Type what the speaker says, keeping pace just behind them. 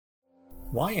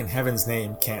Why in heaven's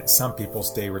name can't some people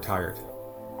stay retired?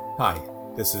 Hi,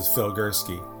 this is Phil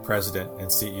Gursky, President and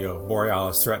CEO of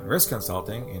Borealis Threat and Risk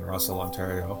Consulting in Russell,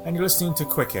 Ontario, and you're listening to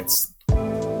Quick Hits.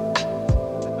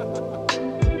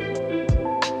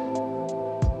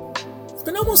 It's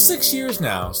been almost 6 years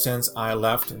now since I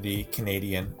left the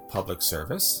Canadian Public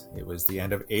Service. It was the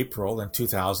end of April in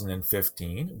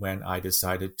 2015 when I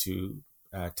decided to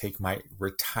take my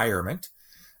retirement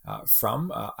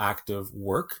from active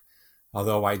work.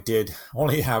 Although I did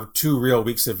only have 2 real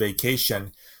weeks of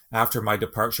vacation after my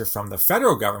departure from the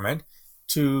federal government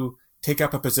to take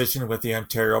up a position with the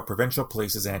Ontario Provincial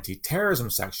Police's Anti-Terrorism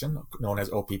Section, known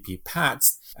as OPP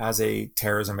PATS, as a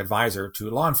terrorism advisor to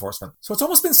law enforcement. So it's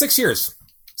almost been 6 years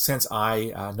since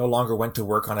I no longer went to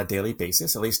work on a daily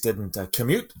basis, at least didn't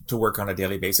commute to work on a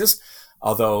daily basis.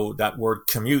 Although that word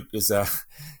commute is a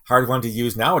hard one to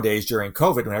use nowadays during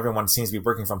COVID when everyone seems to be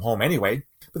working from home anyway.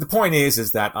 But the point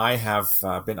is that I have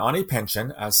been on a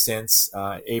pension since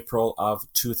April of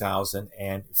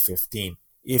 2015.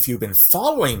 If you've been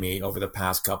following me over the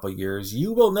past couple of years,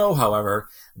 you will know, however,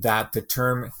 that the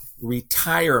term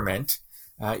retirement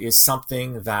is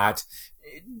something that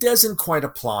doesn't quite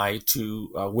apply to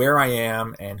where I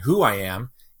am and who I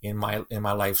am in my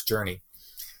life's journey.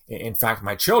 In fact,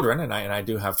 my children, and I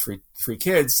do have three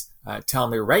kids, tell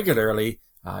me regularly,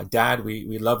 Dad,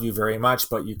 we love you very much,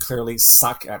 but you clearly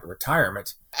suck at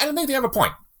retirement. And I think they have a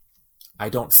point. I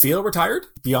don't feel retired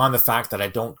beyond the fact that I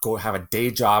don't go have a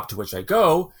day job to which I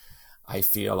go. I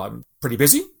feel I'm pretty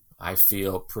busy. I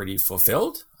feel pretty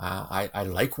fulfilled. I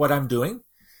like what I'm doing.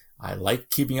 I like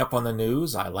keeping up on the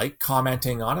news. I like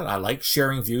commenting on it. I like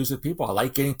sharing views with people. I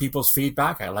like getting people's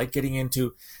feedback. I like getting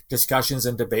into discussions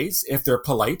and debates. If they're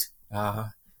polite,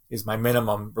 is my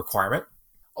minimum requirement.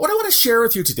 What I want to share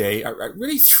with you today are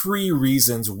really 3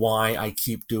 reasons why I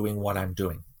keep doing what I'm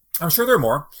doing. I'm sure there are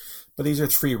more, but these are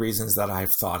 3 reasons that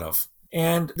I've thought of.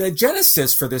 And the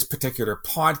genesis for this particular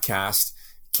podcast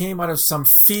came out of some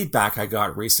feedback I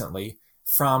got recently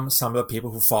from some of the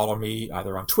people who follow me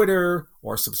either on Twitter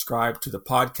or subscribe to the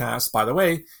podcast. By the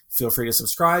way, feel free to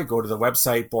subscribe. Go to the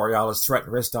website,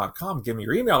 borealisthreatandrisk.com, give me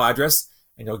your email address,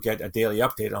 and you'll get a daily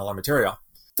update on all the material.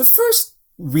 The first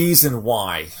reason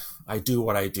why I do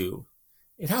what I do,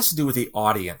 it has to do with the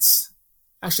audience.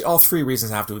 Actually, all 3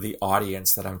 reasons have to do with the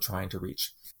audience that I'm trying to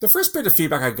reach. The first bit of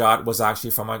feedback I got was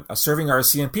actually from a serving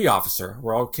RCMP officer,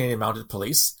 Royal Canadian Mounted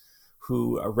Police,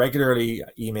 who regularly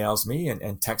emails me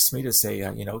and texts me to say,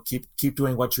 keep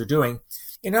doing what you're doing.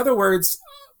 In other words,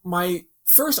 my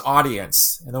first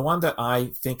audience, and the one that I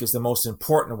think is the most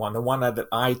important one, the one that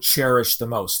I cherish the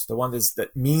most, the one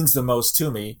that means the most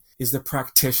to me, is the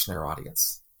practitioner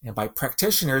audience. And by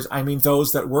practitioners, I mean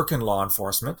those that work in law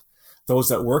enforcement, those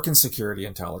that work in security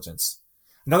intelligence.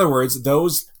 In other words,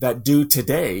 those that do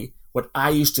today what I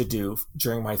used to do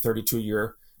during my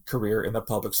 32-year career in the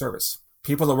public service.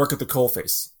 People that work at the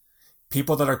coalface,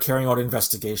 people that are carrying out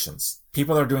investigations,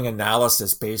 people that are doing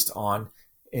analysis based on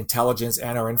intelligence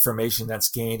and or information that's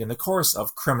gained in the course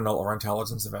of criminal or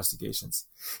intelligence investigations,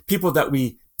 people that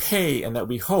we pay and that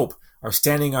we hope are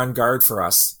standing on guard for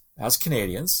us as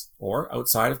Canadians or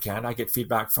outside of Canada. I get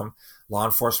feedback from law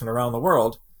enforcement around the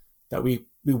world that we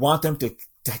want them to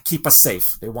keep us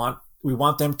safe. We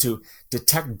want them to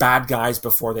detect bad guys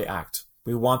before they act.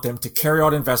 We want them to carry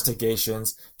out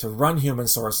investigations, to run human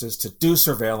sources, to do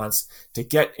surveillance, to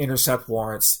get intercept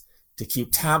warrants, to keep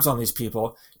tabs on these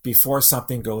people before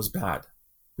something goes bad.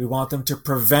 We want them to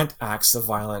prevent acts of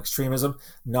violent extremism,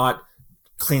 not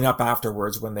clean up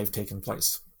afterwards when they've taken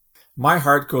place. My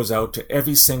heart goes out to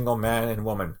every single man and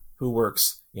woman who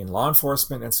works in law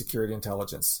enforcement and security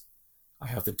intelligence. I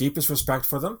have the deepest respect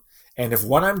for them. And if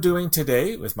what I'm doing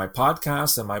today with my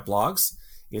podcasts and my blogs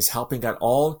is helping at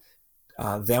all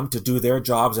them to do their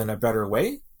jobs in a better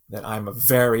way, then I'm a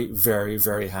very, very,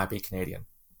 very happy Canadian.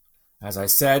 As I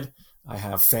said, I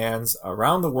have fans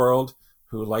around the world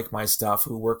who like my stuff,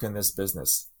 who work in this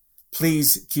business.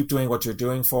 Please keep doing what you're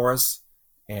doing for us,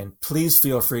 and please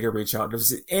feel free to reach out if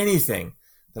there's anything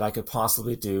that I could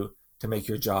possibly do to make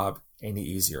your job any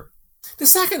easier. The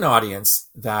second audience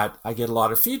that I get a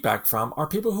lot of feedback from are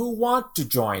people who want to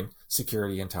join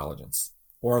security intelligence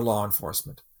or law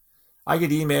enforcement. I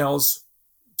get emails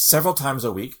several times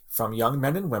a week from young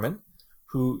men and women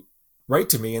who write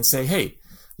to me and say, hey,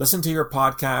 listen to your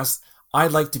podcast.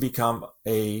 I'd like to become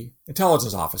an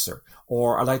intelligence officer,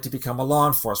 or I'd like to become a law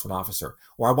enforcement officer,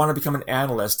 or I want to become an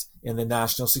analyst in the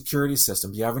national security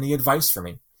system. Do you have any advice for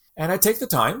me? And I take the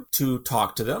time to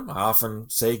talk to them. I often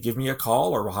say, give me a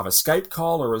call, or we'll have a Skype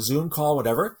call or a Zoom call,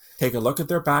 whatever. Take a look at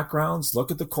their backgrounds,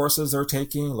 look at the courses they're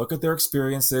taking, look at their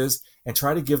experiences, and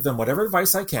try to give them whatever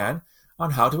advice I can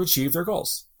on how to achieve their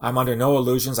goals. I'm under no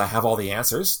illusions I have all the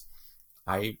answers.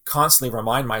 I constantly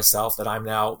remind myself that I'm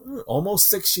now almost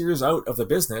 6 years out of the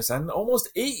business and almost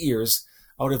 8 years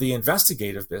out of the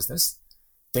investigative business.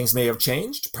 Things may have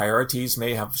changed. Priorities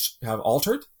may have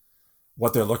altered.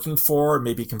 What they're looking for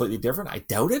may be completely different. I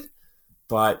doubt it,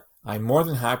 but I'm more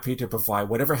than happy to provide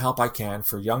whatever help I can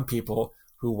for young people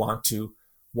who want to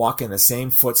walk in the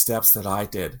same footsteps that I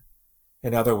did.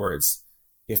 In other words,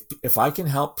 if I can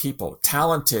help people,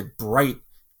 talented, bright,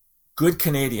 good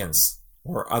Canadians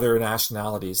or other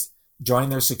nationalities, join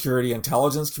their security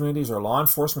intelligence communities or law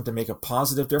enforcement to make a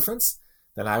positive difference,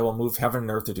 then I will move heaven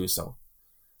and earth to do so.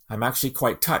 I'm actually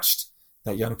quite touched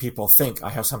that young people think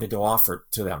I have something to offer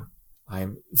to them.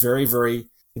 I'm very, very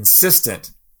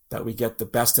insistent that we get the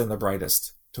best and the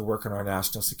brightest to work in our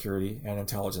national security and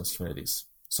intelligence communities.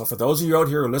 So for those of you out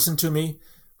here who listen to me,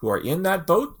 who are in that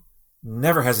boat,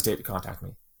 never hesitate to contact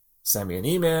me. Send me an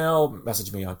email,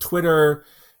 message me on Twitter,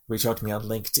 reach out to me on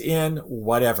LinkedIn,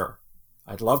 whatever.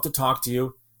 I'd love to talk to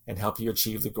you and help you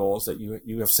achieve the goals that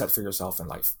you have set for yourself in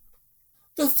life.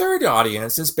 The third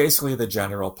audience is basically the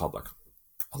general public.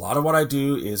 A lot of what I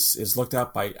do is looked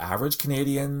at by average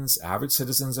Canadians, average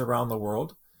citizens around the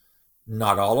world,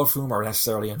 not all of whom are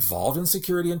necessarily involved in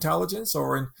security intelligence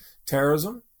or in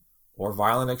terrorism or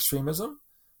violent extremism,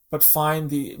 but find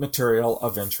the material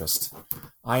of interest.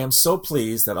 I am so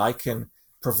pleased that I can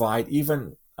provide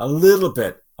even a little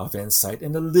bit of insight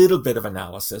and a little bit of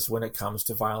analysis when it comes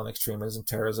to violent extremism,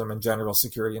 terrorism, and general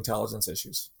security intelligence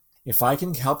issues. If I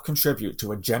can help contribute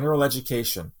to a general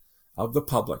education of the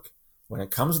public when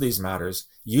it comes to these matters,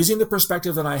 using the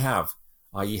perspective that I have,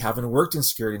 i.e. having worked in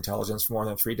security intelligence for more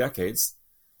than 3 decades,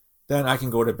 then I can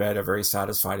go to bed a very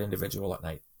satisfied individual at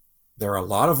night. There are a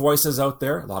lot of voices out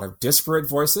there, a lot of disparate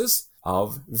voices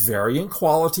of varying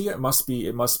quality, it must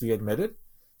be admitted.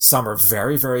 Some are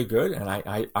very, very good, and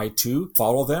I too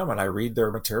follow them and I read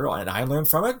their material and I learn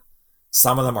from it.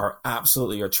 Some of them are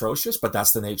absolutely atrocious, but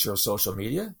that's the nature of social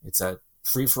media. It's a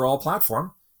free-for-all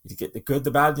platform. You get the good,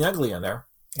 the bad, and the ugly in there.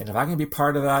 And if I can be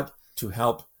part of that to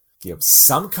help give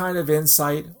some kind of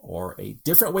insight or a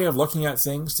different way of looking at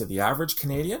things to the average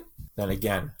Canadian, then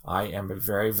again, I am a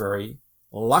very, very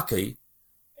lucky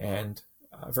and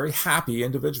very happy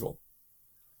individual.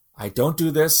 I don't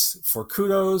do this for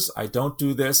kudos. I don't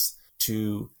do this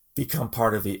to become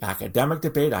part of the academic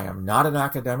debate. I am not an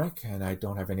academic, and I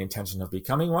don't have any intention of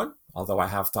becoming one, although I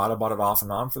have thought about it off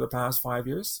and on for the past 5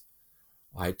 years.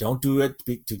 I don't do it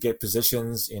to get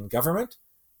positions in government.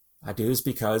 I do this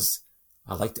because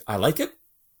I like it.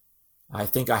 I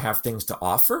think I have things to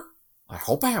offer. I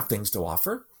hope I have things to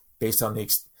offer based on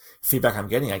the feedback I'm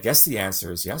getting. I guess the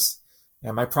answer is yes.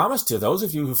 And my promise to those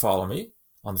of you who follow me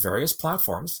on various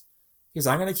platforms is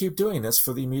I'm going to keep doing this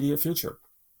for the immediate future.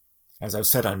 As I've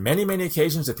said on many, many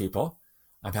occasions to people,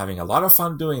 I'm having a lot of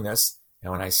fun doing this.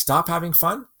 And when I stop having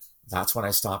fun, that's when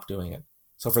I stop doing it.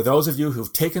 So for those of you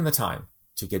who've taken the time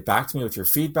to get back to me with your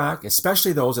feedback,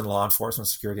 especially those in law enforcement,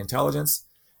 security intelligence,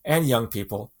 and young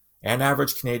people, and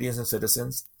average Canadians and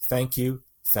citizens, thank you,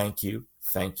 thank you,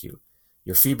 thank you.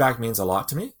 Your feedback means a lot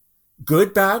to me,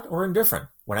 good, bad, or indifferent.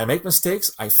 When I make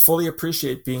mistakes, I fully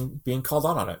appreciate being called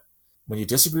out on it. When you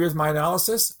disagree with my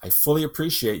analysis, I fully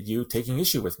appreciate you taking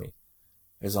issue with me,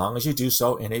 as long as you do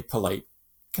so in a polite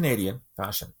Canadian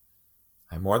fashion.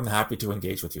 I'm more than happy to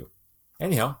engage with you.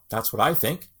 Anyhow, that's what I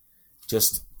think.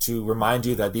 Just to remind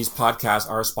you that these podcasts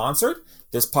are sponsored.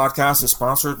 This podcast is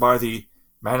sponsored by the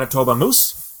Manitoba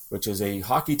Moose, which is a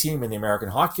hockey team in the American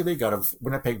Hockey League out of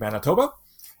Winnipeg, Manitoba.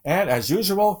 And as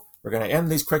usual, we're going to end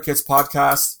these Quick Hits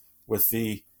podcasts with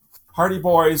the Hardy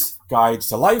Boys Guides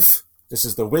to Life. This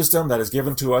is the wisdom that is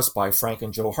given to us by Frank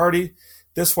and Joe Hardy.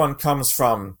 This one comes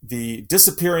from The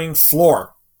Disappearing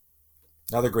Floor,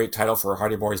 another great title for a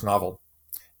Hardy Boys novel.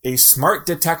 A smart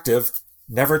detective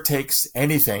never takes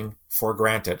anything for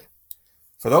granted.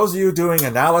 For those of you doing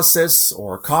analysis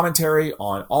or commentary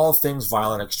on all things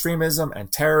violent extremism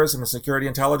and terrorism and security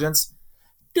intelligence,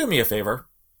 do me a favor.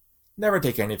 Never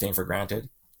take anything for granted.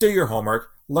 Do your homework,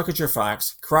 look at your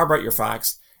facts, corroborate your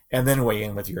facts, and then weigh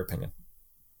in with your opinion.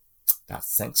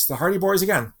 That's thanks to the Hardy Boys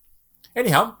again.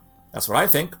 Anyhow, that's what I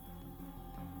think.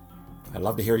 I'd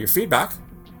love to hear your feedback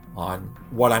on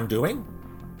what I'm doing.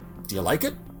 Do you like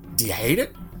it? Do you hate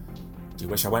it? Do you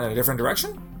wish I went in a different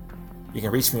direction? You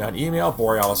can reach me on email,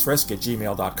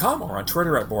 borealisrisk@gmail.com, or on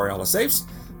Twitter @BorealisSafes.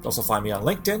 You can also find me on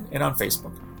LinkedIn and on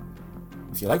Facebook.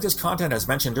 If you like this content as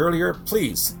mentioned earlier,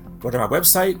 please go to my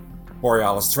website,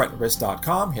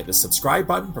 borealisthreatrisk.com, hit the subscribe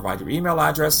button, provide your email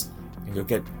address, and you'll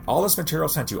get all this material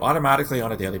sent to you automatically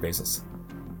on a daily basis.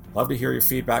 Love to hear your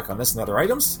feedback on this and other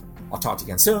items. I'll talk to you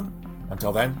again soon.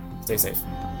 Until then, stay Stay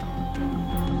safe.